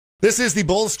This is the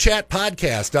Bulls Chat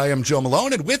Podcast. I am Joe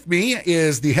Malone, and with me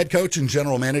is the head coach and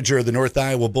general manager of the North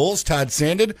Iowa Bulls, Todd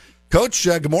Sanden. Coach,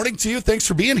 good morning to you. Thanks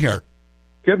for being here.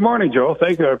 Good morning, Joel.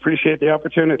 Thank you. I appreciate the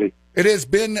opportunity. It has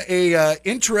been a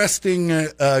interesting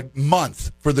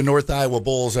month for the North Iowa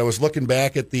Bulls. I was looking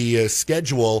back at the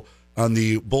schedule on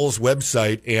the Bulls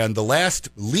website, and the last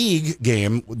league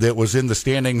game that was in the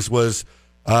standings was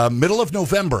middle of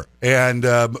November, and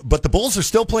but the Bulls are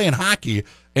still playing hockey,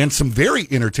 and some very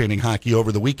entertaining hockey over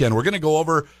the weekend. We're going to go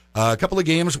over a couple of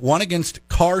games, one against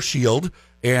Carshield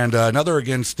and another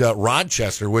against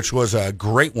Rochester, which was a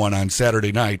great one on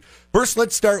Saturday night. First,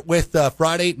 let's start with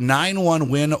Friday, 9-1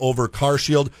 win over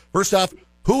Carshield. First off,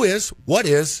 what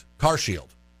is Carshield?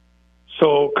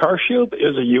 So Carshield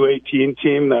is a U18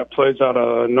 team that plays out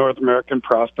of North American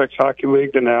Prospects Hockey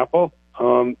League in Apple.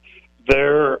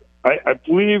 I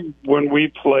believe when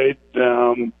we played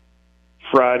them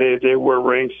Friday, they were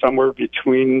ranked somewhere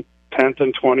between 10th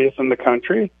and 20th in the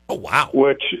country. Oh, wow.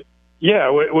 Which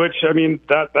I mean,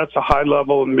 that's a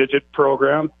high-level midget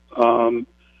program.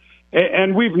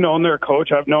 And we've known their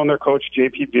coach. I've known their coach,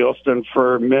 J.P. Bealston,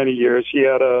 for many years. He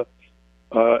had a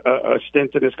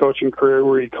stint in his coaching career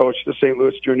where he coached the St.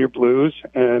 Louis Junior Blues.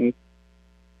 And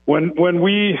when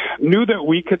we knew that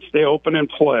we could stay open and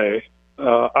play,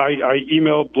 I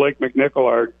emailed Blake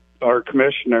McNichol, our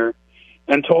commissioner,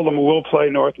 and told him we'll play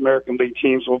North American League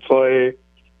teams. We'll play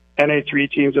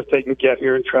NA3 teams if they can get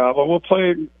here and travel. We'll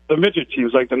play the midget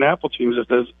teams like the NAPL teams if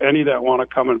there's any that want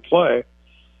to come and play.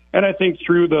 And I think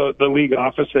through the league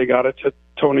office, they got it to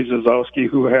Tony Zazowski,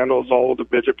 who handles all of the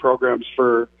midget programs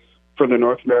for the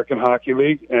North American Hockey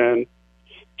League. And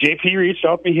JP reached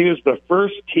out to me. He was the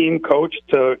first team coach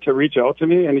to reach out to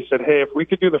me, and he said, hey, if we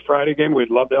could do the Friday game,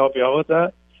 we'd love to help you out with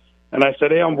that. And I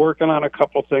said, hey, I'm working on a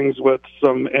couple things with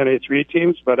some NA3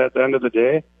 teams, but at the end of the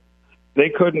day, they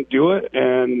couldn't do it.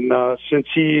 And since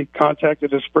he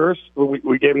contacted us first,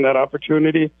 we gave him that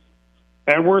opportunity.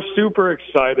 And we're super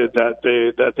excited that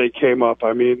they came up.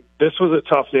 I mean, this was a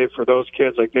tough day for those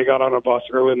kids. Like, they got on a bus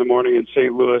early in the morning in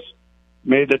St. Louis,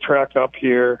 made the trek up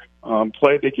here,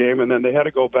 played the game, and then they had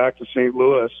to go back to St.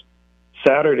 Louis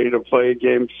Saturday to play a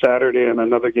game Saturday and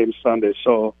another game Sunday.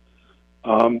 So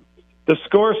the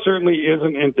score certainly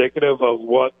isn't indicative of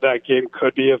what that game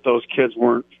could be if those kids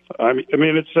weren't. I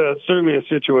mean, it's certainly a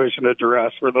situation of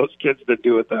duress for those kids to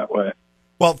do it that way.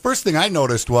 Well, first thing I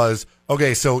noticed was,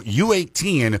 okay, so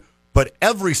U18, but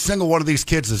every single one of these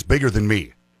kids is bigger than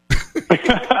me.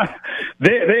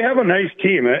 They have a nice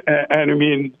team, and I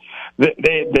mean,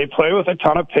 they play with a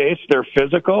ton of pace. They're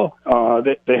physical.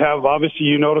 They have, obviously,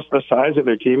 you notice the size of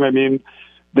their team. I mean,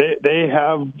 they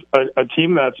have a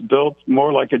team that's built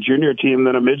more like a junior team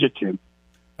than a midget team.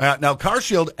 Now,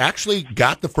 Carshield actually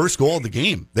got the first goal of the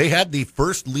game. They had the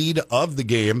first lead of the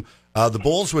game. The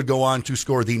Bulls would go on to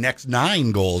score the next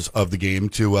 9 goals of the game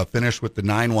to finish with the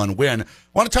 9-1 win. I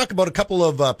want to talk about a couple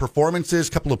of performances,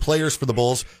 a couple of players for the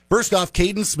Bulls. First off,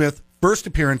 Caden Smith, first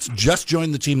appearance, just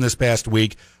joined the team this past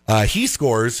week. He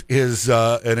scores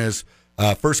in his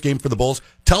first game for the Bulls.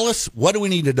 Tell us, what do we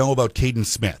need to know about Caden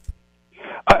Smith?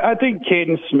 I think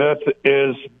Caden Smith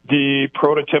is the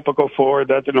prototypical forward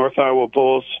that the North Iowa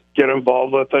Bulls get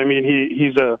involved with. I mean,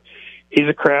 he's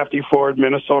a crafty forward,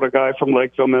 Minnesota guy from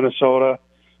Lakeville, Minnesota.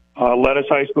 Led his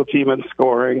high school team in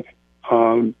scoring.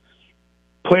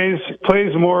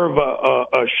 Plays more of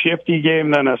a shifty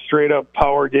game than a straight up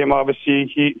power game. Obviously,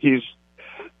 he's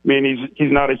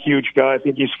not a huge guy. I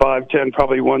think he's 5'10",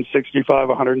 probably 165,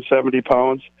 170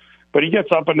 pounds. But he gets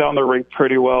up and down the rink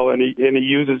pretty well, and he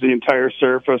uses the entire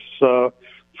surface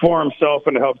for himself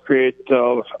and to help create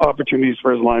opportunities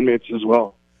for his line mates as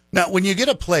well. Now, when you get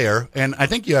a player, and I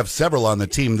think you have several on the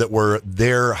team that were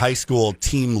their high school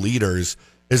team leaders,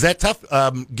 is that tough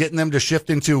getting them to shift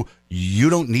into, you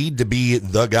don't need to be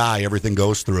the guy everything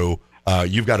goes through.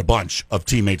 You've got a bunch of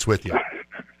teammates with you.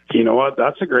 You know what?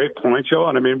 That's a great point, Joe.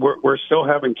 And I mean, we're still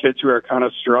having kids who are kind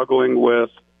of struggling with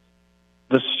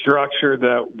the structure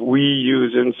that we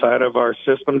use inside of our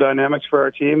system dynamics for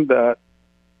our team, that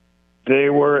they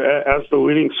were, as the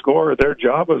leading scorer, their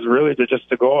job was really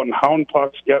to go out and hound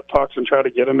pucks, get pucks, and try to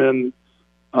get them in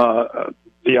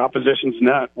the opposition's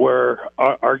net, where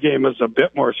our game is a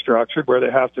bit more structured, where they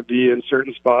have to be in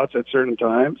certain spots at certain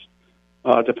times,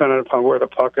 depending upon where the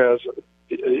puck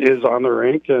is on the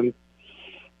rink. And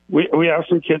we have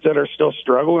some kids that are still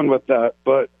struggling with that.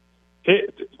 But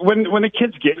when the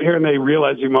kids get here and they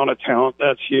realize the amount of talent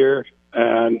that's here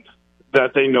and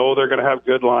that they know they're going to have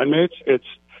good line mates,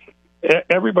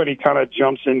 everybody kind of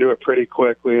jumps into it pretty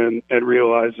quickly and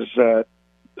realizes that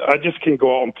I just can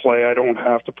go out and play. I don't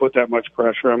have to put that much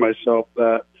pressure on myself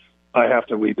that I have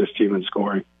to lead this team in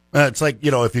scoring. It's like,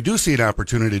 if you do see an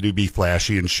opportunity to be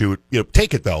flashy and shoot,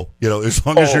 take it, though, as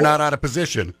long as you're not out of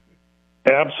position.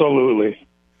 Absolutely.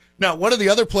 Now, one of the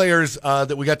other players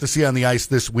that we got to see on the ice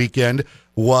this weekend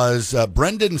was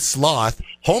Brendan Sloth,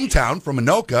 hometown from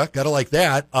Anoka. Got to like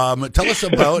that. Tell us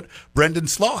about Brendan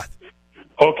Sloth.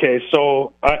 Okay,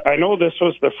 so I know this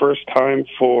was the first time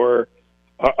for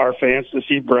our fans to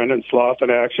see Brendan Sloth in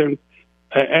action.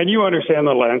 And you understand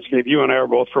the landscape. You and I are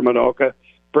both from Anoka.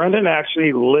 Brendan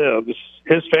actually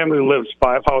his family lives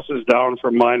 5 houses down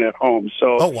from mine at home.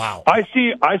 So oh, wow. I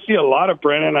see a lot of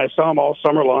Brendan. I saw him all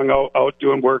summer long out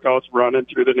doing workouts, running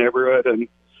through the neighborhood.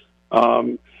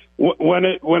 And when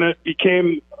it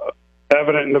became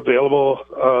evident and available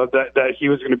that he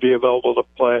was going to be available to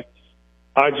play,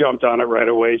 I jumped on it right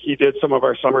away. He did some of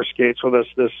our summer skates with us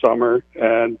this summer,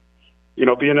 and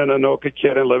being an Anoka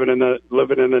kid and living in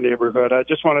the neighborhood, I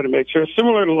just wanted to make sure,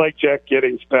 similar to like Jack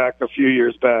Giddings back a few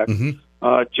years back.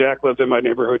 Mm-hmm. Jack lived in my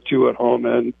neighborhood too at home,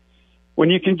 and when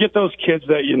you can get those kids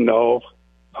that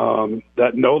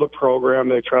that know the program,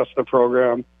 they trust the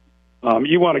program,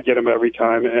 you want to get them every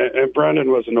time. And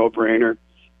Brendan was a no-brainer.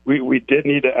 We did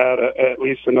need to add at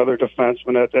least another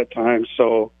defenseman at that time,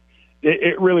 so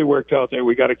it really worked out there.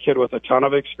 We got a kid with a ton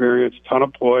of experience, ton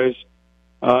of poise.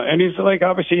 And he's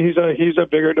obviously he's a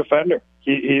bigger defender.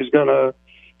 He's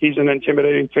an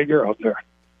intimidating figure out there.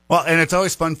 Well, and it's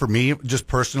always fun for me, just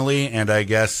personally, and I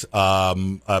guess I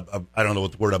don't know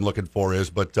what the word I'm looking for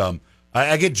is, but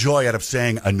I get joy out of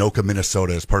saying Anoka,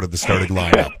 Minnesota as part of the starting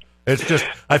lineup. It's just,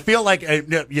 I feel like,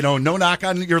 no knock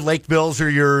on your Lakevilles or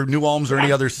your New Ulms or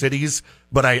any other cities,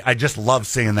 but I just love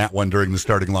saying that one during the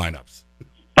starting lineups.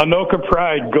 Anoka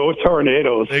pride, go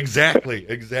Tornadoes. Exactly.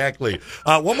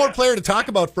 One more player to talk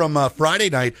about from Friday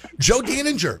night. Joe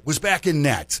Daninger was back in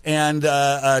net. And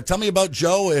tell me about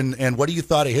Joe and what do you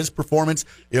thought of his performance?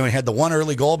 He had the one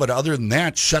early goal, but other than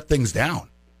that, shut things down.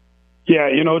 Yeah,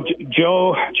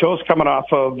 Joe's coming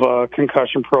off of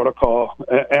concussion protocol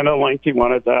and a lengthy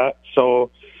one at that. So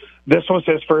this was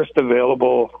his first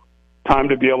available time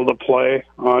to be able to play.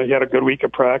 He had a good week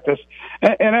of practice,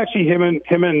 and actually him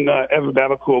and Evan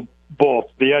Babacool both.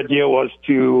 The idea was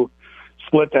to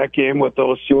split that game with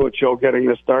those two, with Joe getting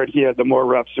the start. He had the more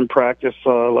reps in practice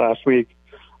last week,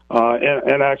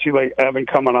 and actually like Evan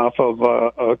coming off of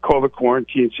a COVID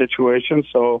quarantine situation.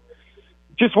 So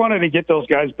just wanted to get those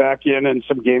guys back in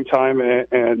some game time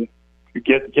and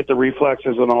get the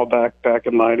reflexes and all back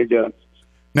in line again.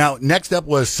 Now, next up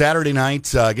was Saturday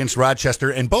night against Rochester,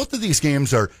 and both of these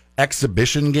games are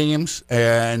exhibition games,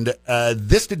 and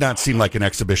this did not seem like an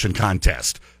exhibition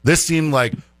contest. This seemed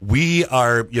like we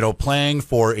are, playing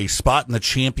for a spot in the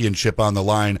championship on the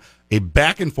line, a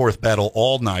back-and-forth battle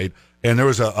all night, and there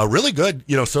was a really good,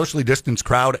 socially distanced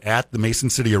crowd at the Mason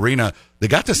City Arena. They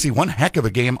got to see one heck of a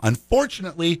game.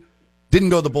 Unfortunately,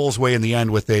 didn't go the Bulls' way in the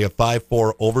end with a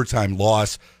 5-4 overtime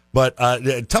loss. But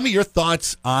tell me your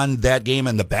thoughts on that game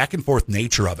and the back-and-forth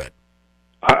nature of it.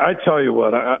 I tell you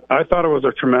what, I thought it was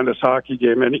a tremendous hockey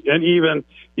game. And even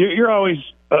you're always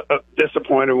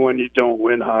disappointed when you don't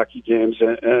win hockey games.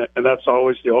 And that's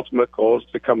always the ultimate goal, is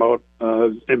to come out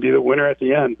and be the winner at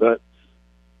the end. But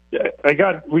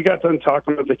we got done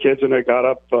talking with the kids, and I got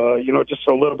up, just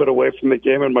a little bit away from the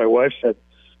game. And my wife said,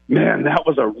 man, that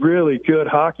was a really good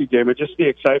hockey game. And just the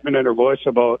excitement in her voice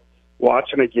about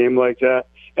watching a game like that.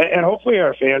 And hopefully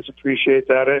our fans appreciate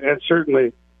that. And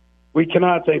certainly we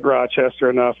cannot thank Rochester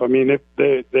enough. I mean,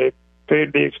 they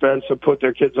paid the expense to put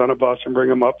their kids on a bus and bring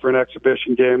them up for an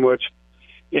exhibition game, which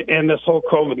in this whole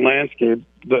COVID landscape,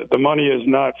 the money is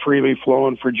not freely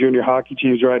flowing for junior hockey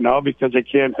teams right now because they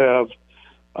can't have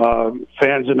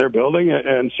fans in their building.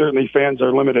 And certainly fans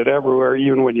are limited everywhere,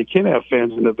 even when you can have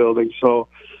fans in the building. So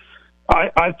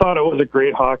I thought it was a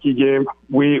great hockey game.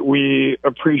 We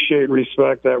appreciate and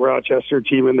respect that Rochester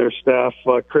team and their staff.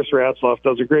 Chris Ratzloff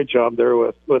does a great job there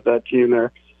with that team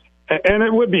there. And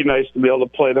it would be nice to be able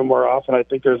to play them more often. I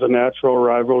think there's a natural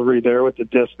rivalry there with the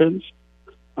distance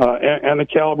and the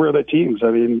caliber of the teams.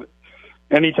 I mean,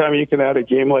 anytime you can add a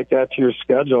game like that to your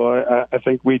schedule, I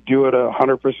think we do it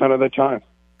 100% of the time.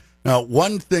 Now,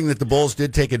 one thing that the Bulls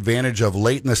did take advantage of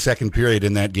late in the second period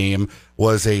in that game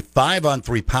was a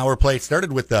 5-on-3 power play. It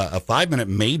started with a 5-minute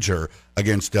major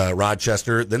against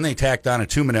Rochester. Then they tacked on a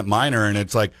 2-minute minor, and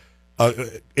it's like,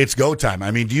 it's go time.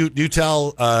 I mean, do you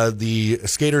tell the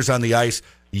skaters on the ice,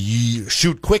 you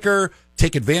shoot quicker,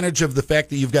 take advantage of the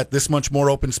fact that you've got this much more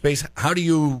open space? How do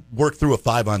you work through a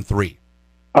 5-on-3?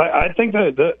 I think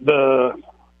that the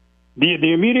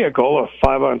immediate goal of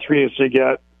 5-on-3 is to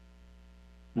get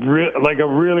a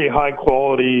really high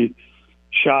quality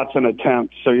shots and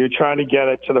attempts. So you're trying to get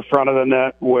it to the front of the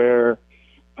net where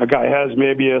a guy has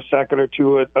maybe a second or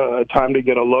two time to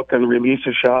get a look and release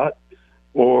a shot,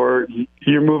 or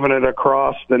you're moving it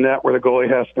across the net where the goalie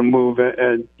has to move it,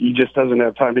 and he just doesn't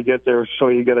have time to get there, so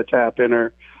you get a tap in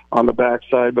or on the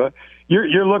backside. But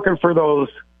you're looking for those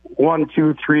 1,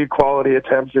 2, 3 quality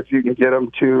attempts if you can get them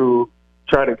to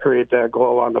try to create that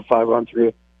goal on the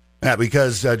 5-on-3. Yeah,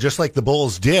 because just like the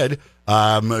Bulls did,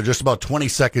 just about 20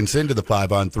 seconds into the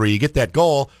 5-on-3, you get that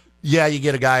goal. Yeah, you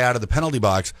get a guy out of the penalty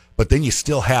box, but then you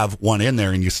still have one in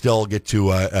there, and you still get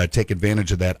to take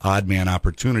advantage of that odd man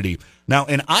opportunity. Now,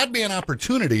 an odd man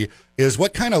opportunity is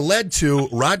what kind of led to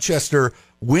Rochester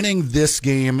winning this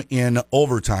game in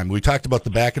overtime. We talked about the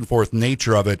back and forth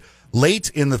nature of it. Late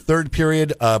in the third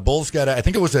period, Bulls got I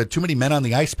think it was a too many men on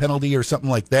the ice penalty or something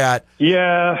like that.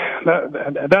 Yeah,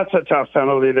 that's a tough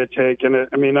penalty to take. And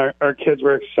our kids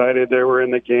were excited. They were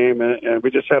in the game, and we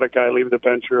just had a guy leave the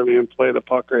bench early and play the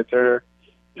puck right there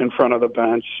in front of the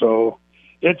bench. So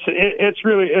it's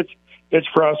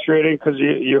frustrating because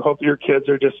you hope your kids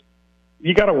are just,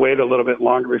 you got to wait a little bit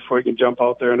longer before you can jump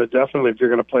out there, and definitely if you're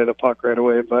going to play the puck right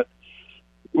away. But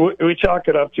we chalk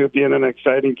it up to it being an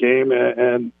exciting game,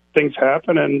 and things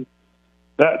happen, and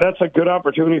that's a good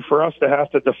opportunity for us to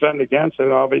have to defend against.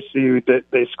 And obviously,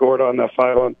 they scored on the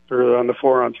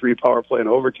 4-on-3 power play in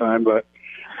overtime. But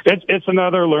it's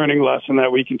another learning lesson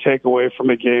that we can take away from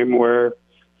a game where,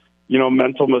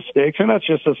 mental mistakes, and that's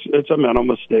just it's a mental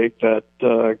mistake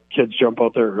that kids jump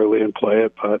out there early and play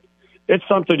it, but it's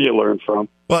something you learn from.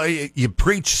 Well, you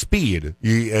preach speed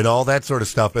and all that sort of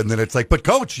stuff, and then it's like, but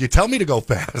coach, you tell me to go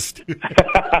fast.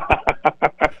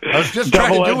 I was just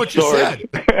trying to do what you said.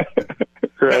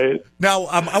 Right. Now,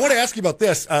 I want to ask you about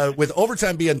this. With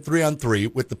overtime being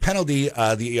 3-on-3, with the penalty,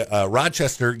 the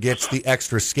Rochester gets the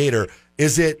extra skater.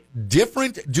 Is it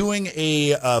different doing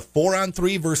a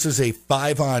 4-on-3 versus a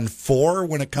 5-on-4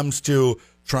 when it comes to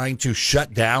trying to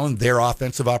shut down their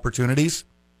offensive opportunities?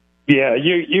 Yeah,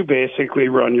 you basically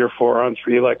run your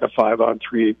 4-on-3 like a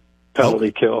 5-on-3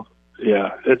 penalty kill.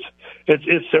 Yeah, it's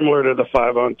similar to the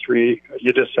 5-on-3.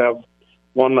 You just have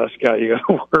one less guy you got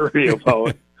to worry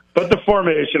about. But the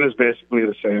formation is basically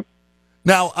the same.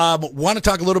 Now, want to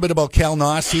talk a little bit about Cal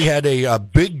Noss. He had a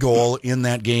big goal in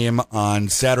that game on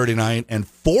Saturday night and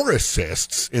 4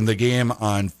 assists in the game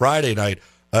on Friday night.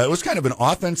 It was kind of an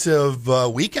offensive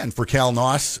weekend for Cal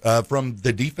Noss from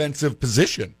the defensive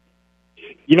position.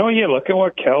 Look at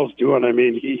what Cal's doing. I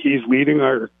mean, he's leading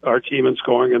our team in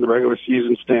scoring in the regular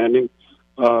season standing.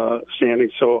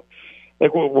 So,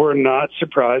 we're not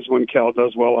surprised when Cal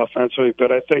does well offensively,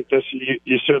 but I think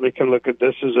you certainly can look at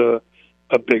this as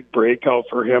a big breakout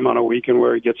for him on a weekend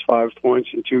where he gets 5 points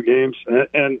in 2 games.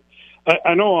 And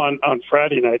I know on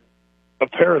Friday night, a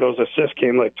pair of those assists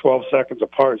came like 12 seconds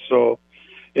apart. So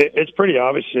it's pretty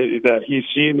obvious that he's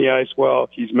seeing the ice well.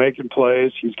 He's making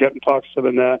plays. He's getting pucks to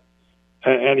the net.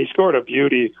 And he scored a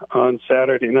beauty on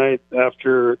Saturday night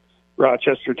after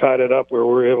Rochester tied it up, where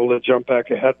we were able to jump back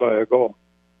ahead by a goal.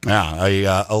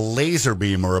 Yeah, a laser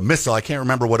beam or a missile. I can't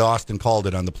remember what Austin called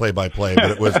it on the play-by-play,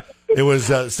 but it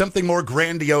was something more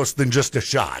grandiose than just a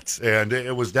shot, and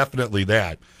it was definitely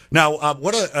that. Now,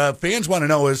 what fans want to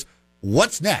know is,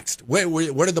 what's next? What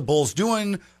are the Bulls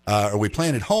doing? Are we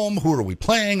playing at home? Who are we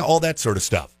playing? All that sort of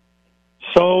stuff.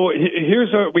 So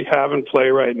here's what we have in play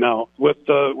right now. With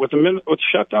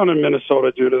shutdown in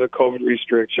Minnesota due to the COVID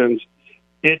restrictions,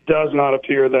 it does not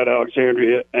appear that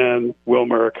Alexandria and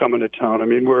Wilmer are coming to town. I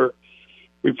mean,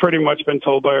 we've pretty much been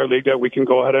told by our league that we can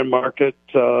go ahead and market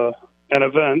an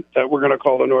event that we're going to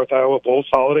call the North Iowa Bulls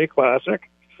Holiday Classic.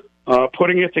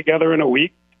 Putting it together in a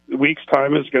week's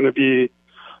time is going to be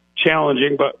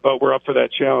challenging, but we're up for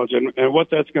that challenge. And what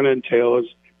that's going to entail is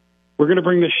we're going to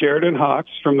bring the Sheridan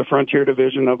Hawks from the Frontier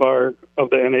Division of the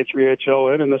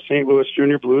NA3HL in, and the St. Louis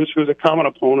Junior Blues, who's a common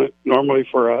opponent normally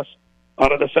for us,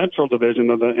 out of the Central Division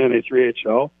of the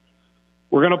NA3HL.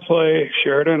 We're going to play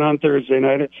Sheridan on Thursday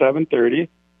night at 7:30.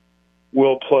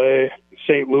 We'll play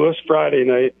St. Louis Friday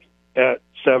night at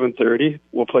 7:30.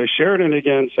 We'll play Sheridan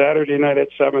again Saturday night at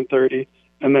 7:30,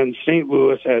 and then St.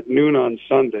 Louis at noon on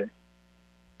Sunday.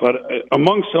 But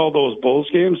amongst all those Bulls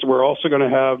games, we're also going to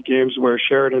have games where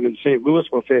Sheridan and St. Louis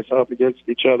will face off against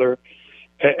each other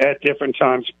at different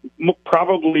times.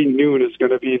 Probably noon is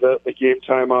going to be the game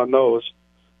time on those.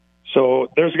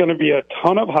 So there's going to be a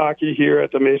ton of hockey here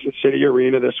at the Mason City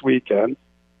Arena this weekend,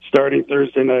 starting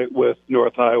Thursday night with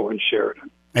North Iowa and Sheridan.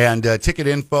 And ticket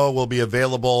info will be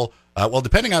available,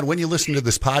 depending on when you listen to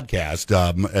this podcast,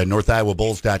 at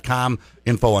NorthIowaBulls.com.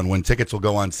 Info on when tickets will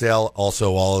go on sale.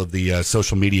 Also, all of the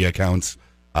social media accounts,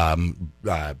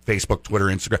 Facebook, Twitter,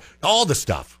 Instagram, all the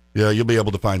stuff Yeah, you'll be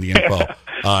able to find the info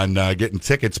on getting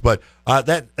tickets. But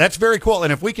that's very cool.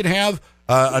 And if we can have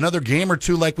another game or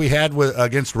two like we had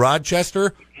against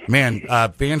Rochester, man,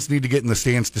 fans need to get in the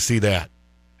stands to see that.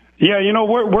 Yeah,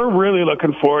 we're really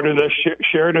looking forward to this.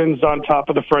 Sheridan's on top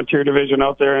of the Frontier Division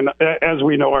out there, and as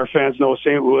we know, our fans know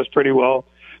St. Louis pretty well.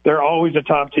 They're always a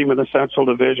top team in the Central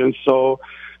Division. So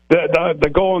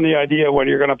the goal and the idea when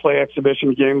you're going to play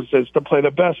exhibition games is to play the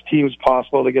best teams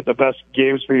possible, to get the best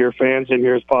games for your fans in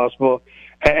here as possible.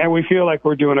 And we feel like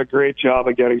we're doing a great job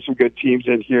of getting some good teams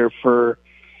in here for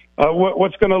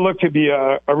what's going to look to be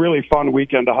a really fun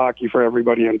weekend of hockey for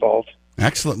everybody involved.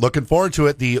 Excellent. Looking forward to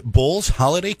it. The Bulls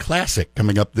Holiday Classic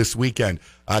coming up this weekend.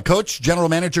 Coach, General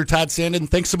Manager Todd Sanden,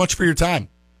 thanks so much for your time.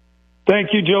 Thank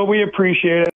you, Joe. We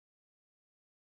appreciate it.